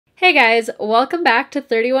Hey guys, welcome back to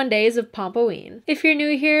 31 Days of Pomp-o-Ween. If you're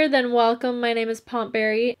new here, then welcome. My name is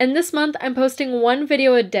Pompberry, and this month I'm posting one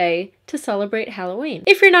video a day to celebrate Halloween.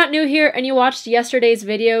 If you're not new here and you watched yesterday's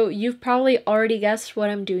video, you've probably already guessed what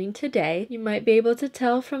I'm doing today. You might be able to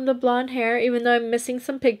tell from the blonde hair, even though I'm missing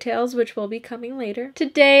some pigtails, which will be coming later.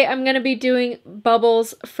 Today I'm going to be doing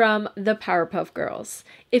bubbles from the Powerpuff Girls.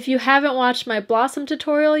 If you haven't watched my Blossom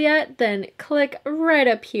tutorial yet, then click right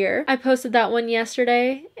up here. I posted that one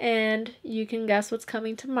yesterday, and you can guess what's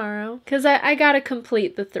coming tomorrow. Because I gotta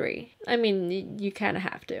complete the 3. I mean, you kind of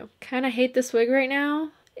have to. Kind of hate this wig right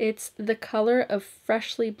now. It's the color of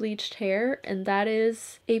freshly bleached hair, and that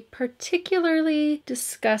is a particularly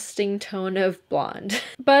disgusting tone of blonde.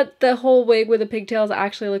 But the whole wig with the pigtails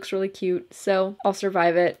actually looks really cute, so I'll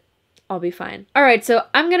survive it. I'll be fine. Alright, so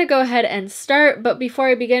I'm gonna go ahead and start, but before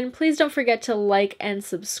I begin, please don't forget to like and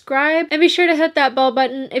subscribe, and be sure to hit that bell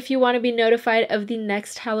button if you want to be notified of the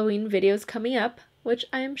next Halloween videos coming up, which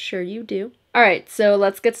I am sure you do. Alright, so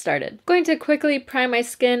let's get started. I'm going to quickly prime my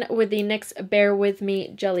skin with the NYX Bear With Me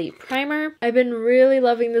Jelly Primer. I've been really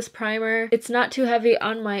loving this primer. It's not too heavy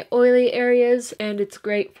on my oily areas, and it's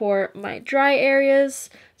great for my dry areas.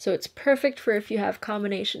 So it's perfect for if you have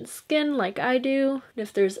combination skin like I do. And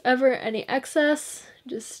if there's ever any excess,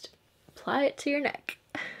 just apply it to your neck.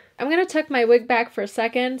 I'm gonna tuck my wig back for a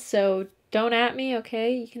second, so don't at me,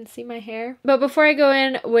 okay? You can see my hair. But before I go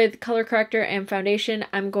in with color corrector and foundation,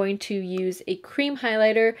 I'm going to use a cream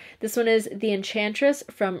highlighter. This one is the Enchantress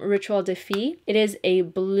from Rituel de Fille. It is a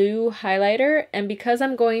blue highlighter, and because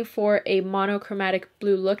I'm going for a monochromatic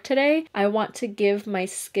blue look today, I want to give my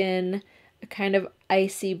skin a kind of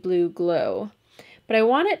icy blue glow. But I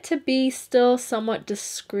want it to be still somewhat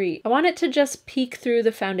discreet. I want it to just peek through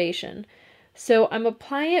the foundation. So I'm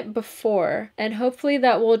applying it before, and hopefully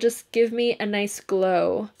that will just give me a nice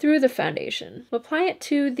glow through the foundation. I'm applying it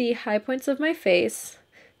to the high points of my face,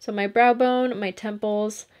 so my brow bone, my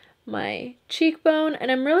temples, my cheekbone,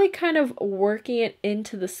 and I'm really kind of working it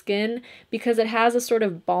into the skin because it has a sort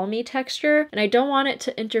of balmy texture, and I don't want it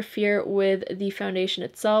to interfere with the foundation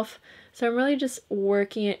itself. So I'm really just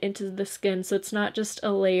working it into the skin so it's not just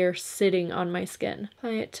a layer sitting on my skin. Apply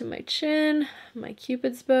it to my chin, my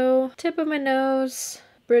cupid's bow, tip of my nose,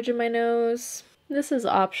 bridge of my nose. This is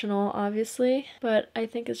optional, obviously, but I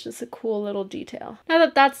think it's just a cool little detail. Now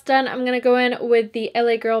that that's done, I'm going to go in with the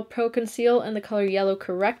LA Girl Pro Conceal in the color Yellow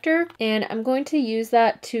Corrector, and I'm going to use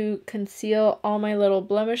that to conceal all my little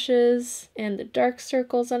blemishes and the dark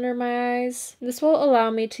circles under my eyes. This will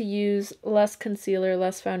allow me to use less concealer,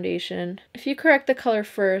 less foundation. If you correct the color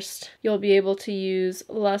first, you'll be able to use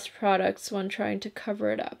less products when trying to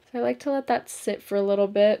cover it up. So I like to let that sit for a little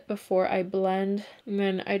bit before I blend, and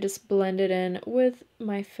then I just blend it in with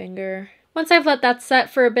my finger. Once I've let that set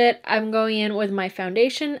for a bit, I'm going in with my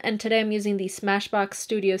foundation, and today I'm using the Smashbox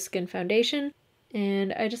Studio Skin Foundation,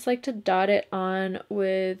 and I just like to dot it on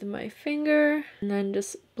with my finger and then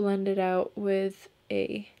just blend it out with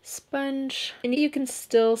a sponge. And you can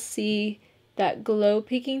still see that glow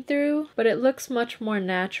peeking through, but it looks much more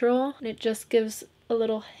natural, and it just gives a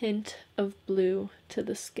little hint of blue to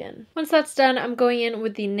the skin. Once that's done, I'm going in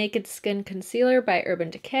with the Naked Skin Concealer by Urban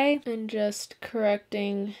Decay and just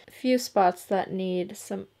correcting a few spots that need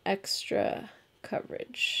some extra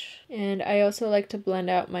coverage. And I also like to blend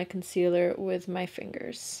out my concealer with my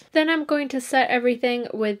fingers. Then I'm going to set everything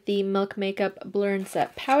with the Milk Makeup Blur and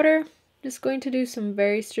Set Powder. Just going to do some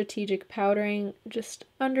very strategic powdering just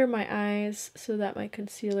under my eyes so that my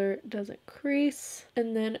concealer doesn't crease.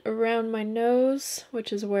 And then around my nose,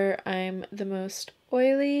 which is where I'm the most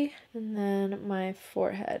oily, and then my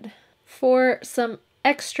forehead. For some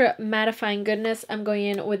extra mattifying goodness, I'm going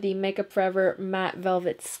in with the Makeup Forever Matte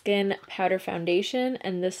Velvet Skin Powder Foundation,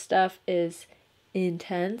 and this stuff is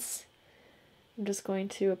intense. I'm just going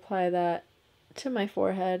to apply that to my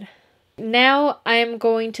forehead. Now I'm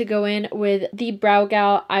going to go in with the Brow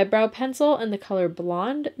Gal eyebrow pencil in the color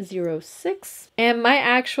Blonde 06. And my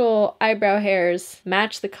actual eyebrow hairs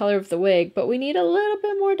match the color of the wig, but we need a little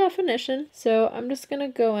bit more definition. So I'm just gonna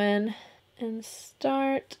go in and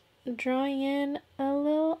start drawing in a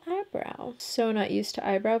little eyebrow. So not used to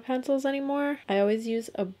eyebrow pencils anymore. I always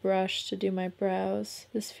use a brush to do my brows.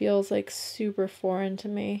 This feels like super foreign to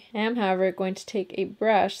me. I am, however, going to take a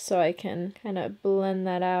brush so I can kind of blend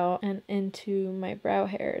that out and into my brow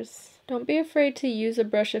hairs. Don't be afraid to use a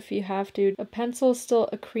brush if you have to. A pencil is still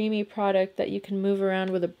a creamy product that you can move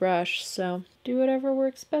around with a brush, so do whatever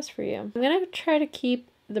works best for you. I'm gonna try to keep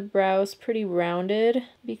the brows pretty rounded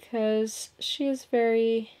because she is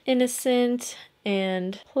very innocent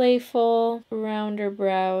and playful. Rounder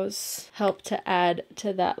brows help to add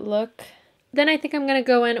to that look. Then I think I'm going to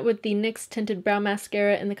go in with the NYX Tinted Brow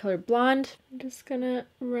Mascara in the color Blonde. I'm just going to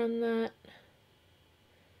run that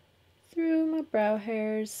through my brow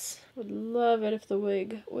hairs. Would love it if the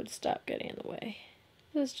wig would stop getting in the way.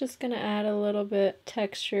 This is just going to add a little bit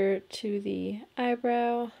texture to the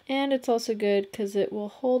eyebrow. And it's also good because it will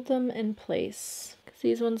hold them in place. Because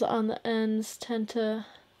these ones on the ends tend to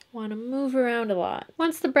want to move around a lot.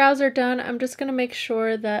 Once the brows are done, I'm just going to make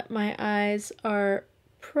sure that my eyes are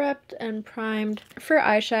prepped and primed for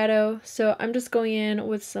eyeshadow. So I'm just going in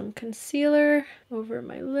with some concealer over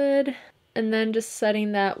my lid and then just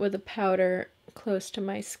setting that with a powder close to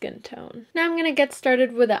my skin tone. Now I'm going to get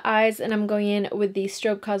started with the eyes, and I'm going in with the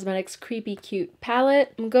Strobe Cosmetics Creepy Cute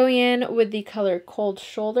palette. I'm going in with the color Cold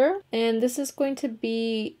Shoulder, and this is going to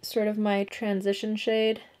be sort of my transition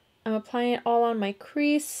shade. I'm applying it all on my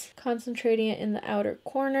crease, concentrating it in the outer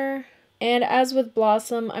corner. And as with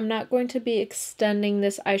Blossom, I'm not going to be extending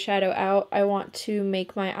this eyeshadow out. I want to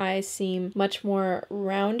make my eyes seem much more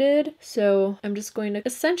rounded. So I'm just going to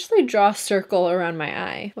essentially draw a circle around my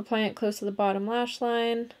eye. Applying it close to the bottom lash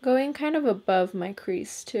line, going kind of above my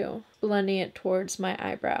crease too, blending it towards my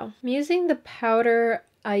eyebrow. I'm using the powder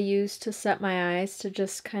I use to set my eyes to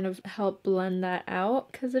just kind of help blend that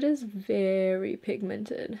out because it is very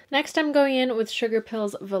pigmented. Next I'm going in with Sugar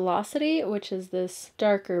Pill's Velocity, which is this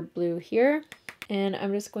darker blue here. And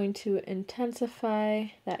I'm just going to intensify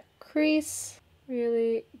that crease,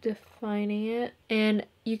 really defining it. And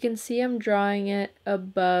you can see I'm drawing it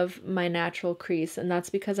above my natural crease, and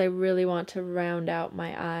that's because I really want to round out my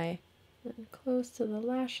eye. Then close to the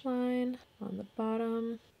lash line on the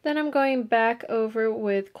bottom. Then I'm going back over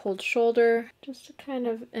with Cold Shoulder just to kind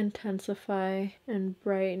of intensify and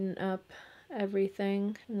brighten up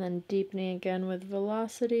everything. And then deepening again with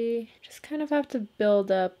Velocity. Just kind of have to build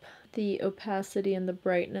up the opacity and the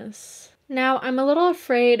brightness. Now, I'm a little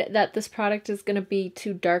afraid that this product is going to be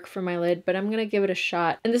too dark for my lid, but I'm going to give it a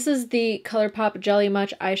shot. And this is the ColourPop Jelly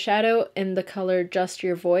Much eyeshadow in the color Just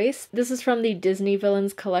Your Voice. This is from the Disney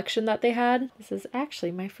Villains collection that they had. This is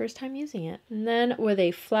actually my first time using it. And then with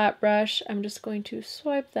a flat brush, I'm just going to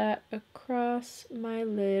swipe that across my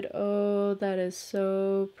lid. Oh, that is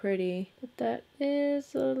so pretty. But that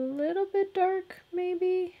is a little bit dark,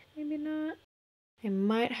 maybe, maybe not. I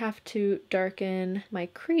might have to darken my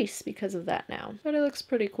crease because of that now, but it looks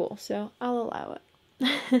pretty cool, so I'll allow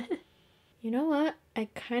it. You know what? I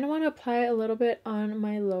kind of want to apply a little bit on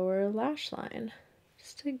my lower lash line,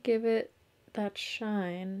 just to give it that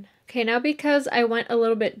shine. Okay, now because I went a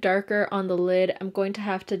little bit darker on the lid, I'm going to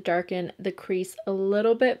have to darken the crease a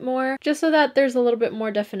little bit more, just so that there's a little bit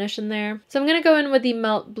more definition there. So I'm going to go in with the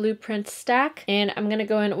Melt Blueprint Stack, and I'm going to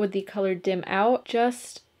go in with the color Dim Out,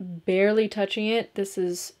 just barely touching it. This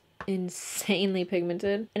is insanely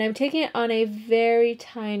pigmented. And I'm taking it on a very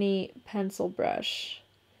tiny pencil brush.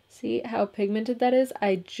 See how pigmented that is?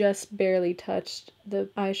 I just barely touched the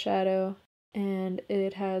eyeshadow and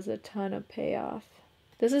it has a ton of payoff.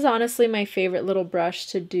 This is honestly my favorite little brush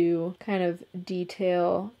to do kind of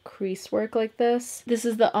detail crease work like this. This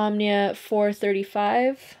is the Omnia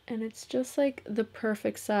 435 and it's just like the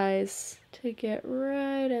perfect size to get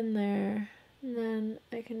right in there. And then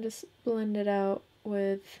I can just blend it out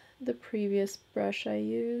with the previous brush I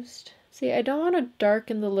used. See, I don't want to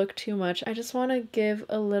darken the look too much. I just want to give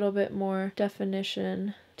a little bit more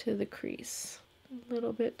definition to the crease. A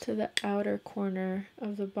little bit to the outer corner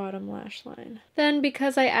of the bottom lash line. Then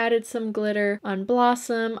because I added some glitter on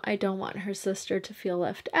Blossom, I don't want her sister to feel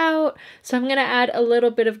left out. So I'm going to add a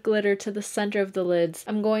little bit of glitter to the center of the lids.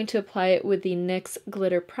 I'm going to apply it with the NYX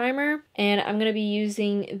Glitter Primer. And I'm going to be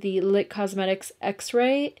using the Lit Cosmetics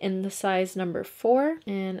X-Ray in the size number 4.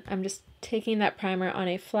 And I'm just taking that primer on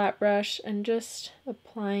a flat brush and just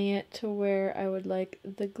applying it to where I would like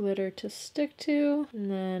the glitter to stick to.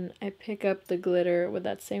 And then I pick up the glitter with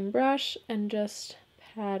that same brush and just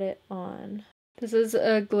pat it on. This is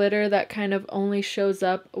a glitter that kind of only shows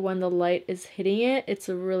up when the light is hitting it. It's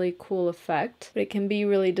a really cool effect, but it can be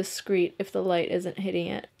really discreet if the light isn't hitting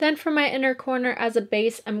it. Then for my inner corner as a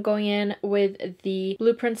base, I'm going in with the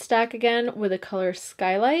Blueprint Stack again with the color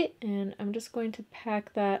Skylight, and I'm just going to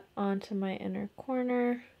pack that onto my inner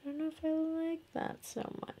corner. I don't know if I like that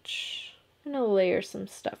so much. I'm going to layer some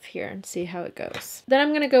stuff here and see how it goes. Then I'm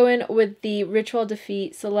going to go in with the Rituel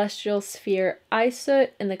Defeat Celestial Sphere Eye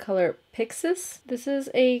Soot in the color Pyxis. This is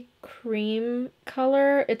a cream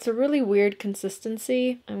color. It's a really weird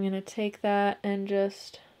consistency. I'm going to take that and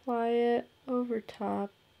just apply it over top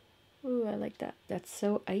Ooh, I like that. That's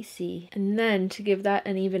so icy. And then to give that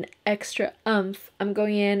an even extra oomph, I'm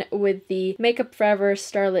going in with the Makeup Forever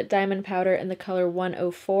Starlit Diamond Powder in the color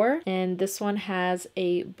 104. And this one has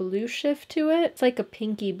a blue shift to it. It's like a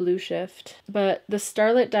pinky blue shift. But the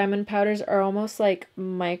Starlit Diamond Powders are almost like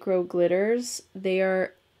micro glitters. They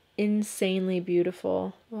are insanely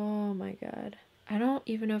beautiful. Oh my god. I don't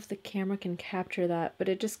even know if the camera can capture that, but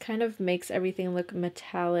it just kind of makes everything look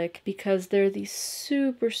metallic because they're these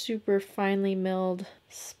super, super finely milled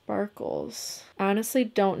sparkles. I honestly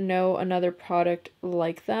don't know another product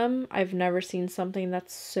like them. I've never seen something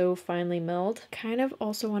that's so finely milled. Kind of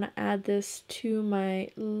also want to add this to my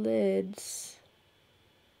lids,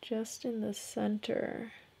 just in the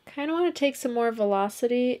center. Kind of want to take some more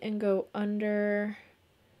velocity and go under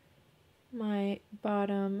my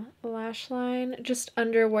bottom lash line, just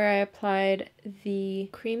under where I applied the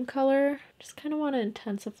cream color. Just kind of want to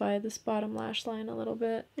intensify this bottom lash line a little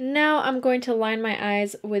bit. And now I'm going to line my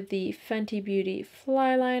eyes with the Fenty Beauty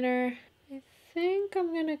Fly Liner. I think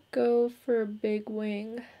I'm gonna go for a big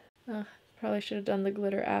wing. Probably should have done the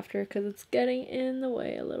glitter after because it's getting in the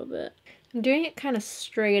way a little bit. I'm doing it kind of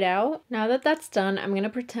straight out. Now that that's done, I'm gonna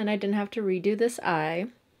pretend I didn't have to redo this eye.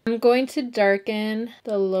 I'm going to darken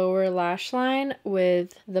the lower lash line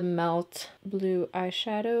with the Melt Blue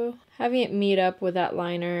eyeshadow, having it meet up with that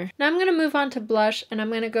liner. Now I'm going to move on to blush, and I'm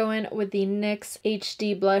going to go in with the NYX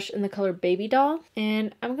HD blush in the color Baby Doll.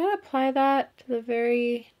 And I'm going to apply that to the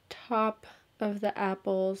very top of the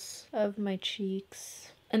apples of my cheeks.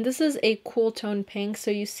 And this is a cool tone pink, so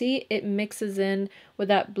you see it mixes in with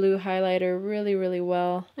that blue highlighter really, really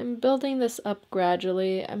well. I'm building this up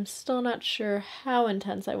gradually. I'm still not sure how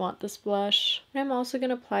intense I want this blush. I'm also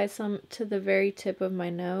going to apply some to the very tip of my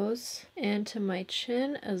nose and to my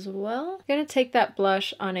chin as well. I'm going to take that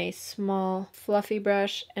blush on a small fluffy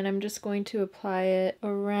brush, and I'm just going to apply it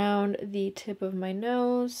around the tip of my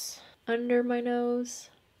nose, under my nose.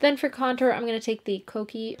 Then for contour, I'm going to take the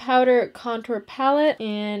Kokie Powder Contour Palette,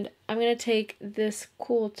 and I'm going to take this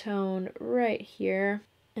cool tone right here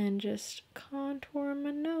and just contour my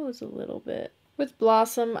nose a little bit. With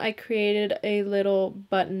Blossom, I created a little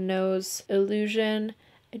button nose illusion.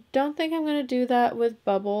 I don't think I'm going to do that with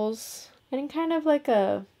Bubbles. Getting kind of like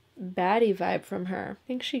a baddie vibe from her. I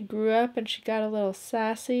think she grew up and she got a little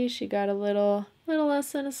sassy. She got a little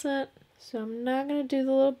less innocent. So I'm not going to do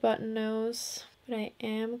the little button nose, but I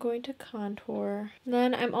am going to contour.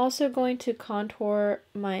 Then I'm also going to contour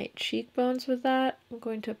my cheekbones with that. I'm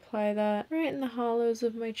going to apply that right in the hollows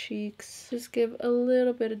of my cheeks. Just give a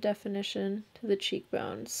little bit of definition to the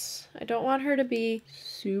cheekbones. I don't want her to be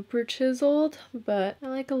super chiseled, but I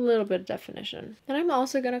like a little bit of definition. And I'm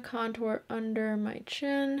also going to contour under my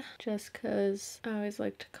chin, just because I always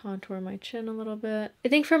like to contour my chin a little bit. I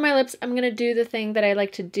think for my lips, I'm going to do the thing that I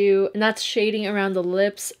like to do, and that's shading around the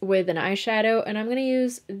lips with an eyeshadow. And I'm going to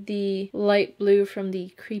use the light blue from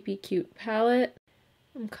the Creepy Cute palette.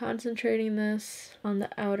 I'm concentrating this on the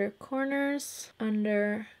outer corners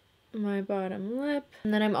under my bottom lip.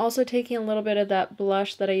 And then I'm also taking a little bit of that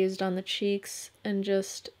blush that I used on the cheeks and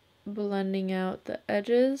just blending out the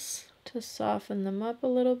edges to soften them up a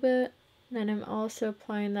little bit. Then I'm also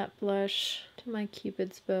applying that blush to my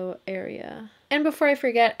Cupid's bow area. And before I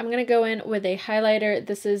forget, I'm going to go in with a highlighter.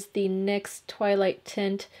 This is the NYX Twilight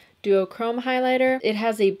Tint Duochrome highlighter. It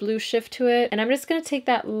has a blue shift to it, and I'm just going to take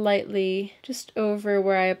that lightly just over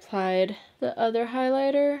where I applied the other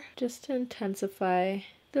highlighter, just to intensify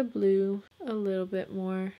the blue a little bit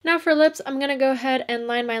more. Now for lips, I'm going to go ahead and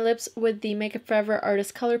line my lips with the Makeup Forever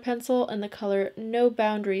Artist Color Pencil in the color No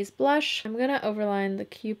Boundaries Blush. I'm going to overline the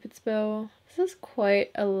Cupid's bow. This is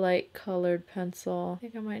quite a light colored pencil. I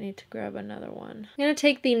think I might need to grab another one. I'm going to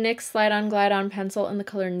take the NYX Slide On Glide On pencil in the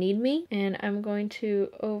color Need Me, and I'm going to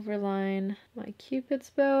overline my Cupid's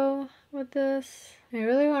bow with this. I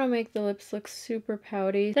really want to make the lips look super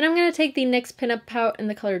pouty. Then I'm going to take the NYX Pinup Pout in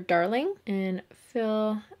the color Darling and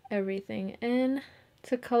fill everything in.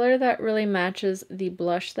 It's a color that really matches the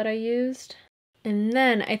blush that I used. And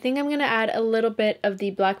then I think I'm going to add a little bit of the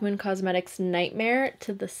Black Moon Cosmetics Nightmare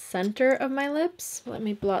to the center of my lips. Let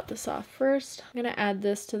me blot this off first. I'm going to add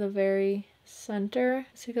this to the very center.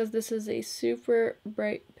 It's because this is a super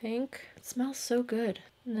bright pink. It smells so good.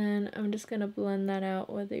 And then I'm just going to blend that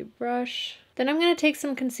out with a brush. Then I'm going to take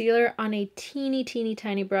some concealer on a teeny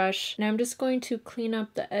tiny brush. And I'm just going to clean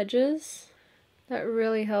up the edges. That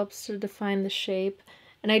really helps to define the shape.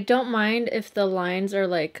 And I don't mind if the lines are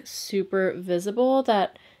like super visible.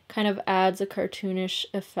 That kind of adds a cartoonish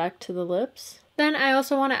effect to the lips. Then I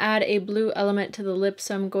also want to add a blue element to the lip,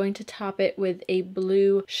 so I'm going to top it with a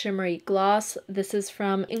blue shimmery gloss. This is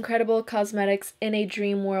from Incredible Cosmetics In a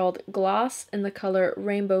Dream World Gloss in the color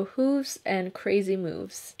Rainbow Hooves and Crazy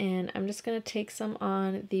Moves. And I'm just going to take some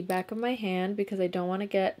on the back of my hand because I don't want to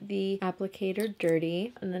get the applicator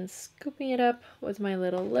dirty. And then scooping it up with my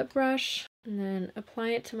little lip brush. And then apply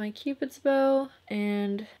it to my Cupid's bow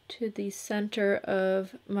and to the center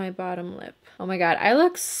of my bottom lip. Oh my god, I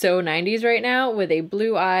look so 90s right now with a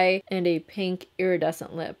blue eye and a pink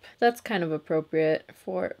iridescent lip. That's kind of appropriate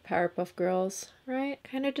for Powerpuff Girls, right?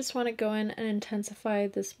 Kind of just want to go in and intensify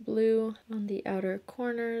this blue on the outer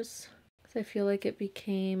corners. I feel like it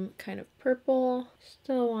became kind of purple.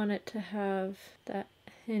 Still want it to have that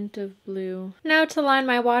hint of blue. Now to line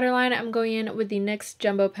my waterline, I'm going in with the NYX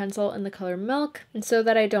Jumbo Pencil in the color Milk. And so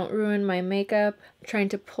that I don't ruin my makeup, trying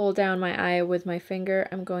to pull down my eye with my finger,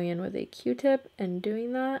 I'm going in with a Q-tip and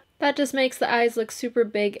doing that. That just makes the eyes look super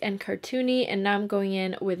big and cartoony. And now I'm going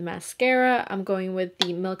in with mascara. I'm going with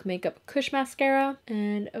the Milk Makeup Kush Mascara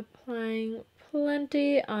and applying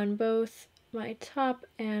plenty on both my top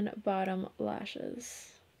and bottom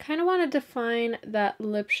lashes. Kind of want to define that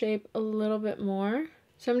lip shape a little bit more.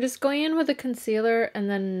 So I'm just going in with a concealer and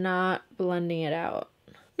then not blending it out.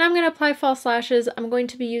 Now I'm going to apply false lashes. I'm going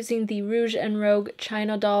to be using the Rouge and Rogue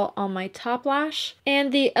China Doll on my top lash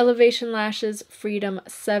and the Elevation Lashes Freedom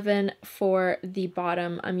 7 for the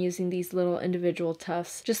bottom. I'm using these little individual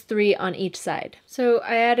tufts, just 3 on each side. So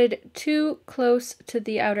I added 2 close to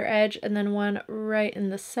the outer edge and then 1 right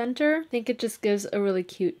in the center. I think it just gives a really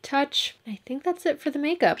cute touch. I think that's it for the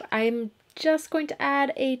makeup. I'm just going to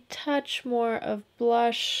add a touch more of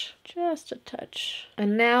blush, just a touch.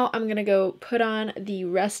 And now I'm gonna go put on the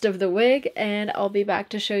rest of the wig and I'll be back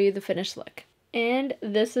to show you the finished look. And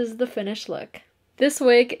this is the finished look. This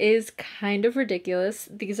wig is kind of ridiculous.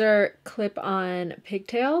 These are clip-on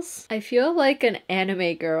pigtails. I feel like an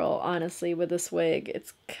anime girl, honestly, with this wig.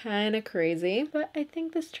 It's kind of crazy, but I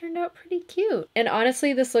think this turned out pretty cute. And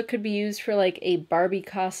honestly, this look could be used for like a Barbie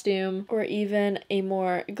costume or even a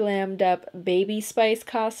more glammed up Baby Spice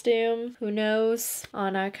costume. Who knows? Oh,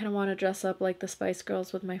 now I kind of want to dress up like the Spice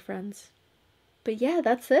Girls with my friends. But yeah,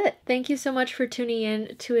 that's it. Thank you so much for tuning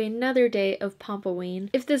in to another day of Pomp-o-Ween.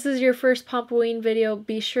 If this is your first Pomp-o-Ween video,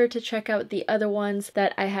 be sure to check out the other ones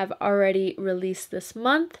that I have already released this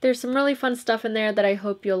month. There's some really fun stuff in there that I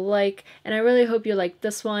hope you'll like, and I really hope you like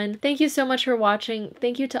this one. Thank you so much for watching.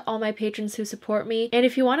 Thank you to all my patrons who support me. And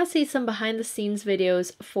if you want to see some behind the scenes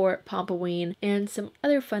videos for Pomp-o-Ween and some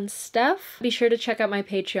other fun stuff, be sure to check out my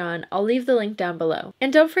Patreon. I'll leave the link down below.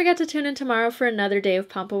 And don't forget to tune in tomorrow for another day of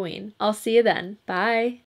Pomp-o-Ween. I'll see you then. Bye!